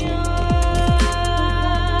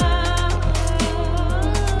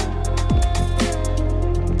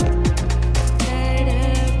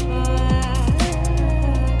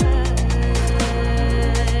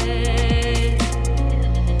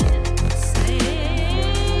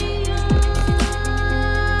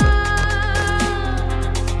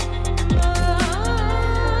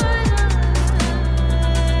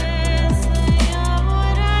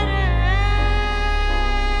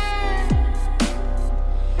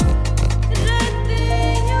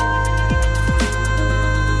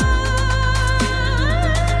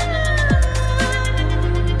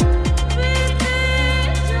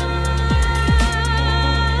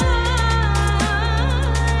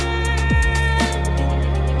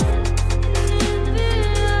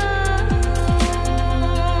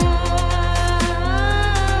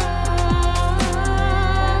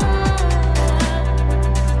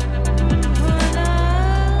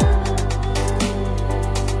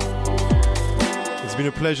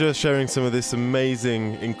 Pleasure sharing some of this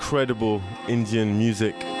amazing, incredible Indian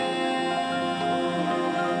music.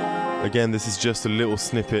 Again, this is just a little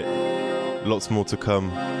snippet, lots more to come.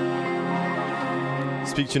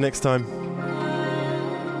 Speak to you next time.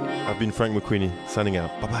 I've been Frank McQueenie, signing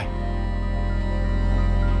out. Bye bye.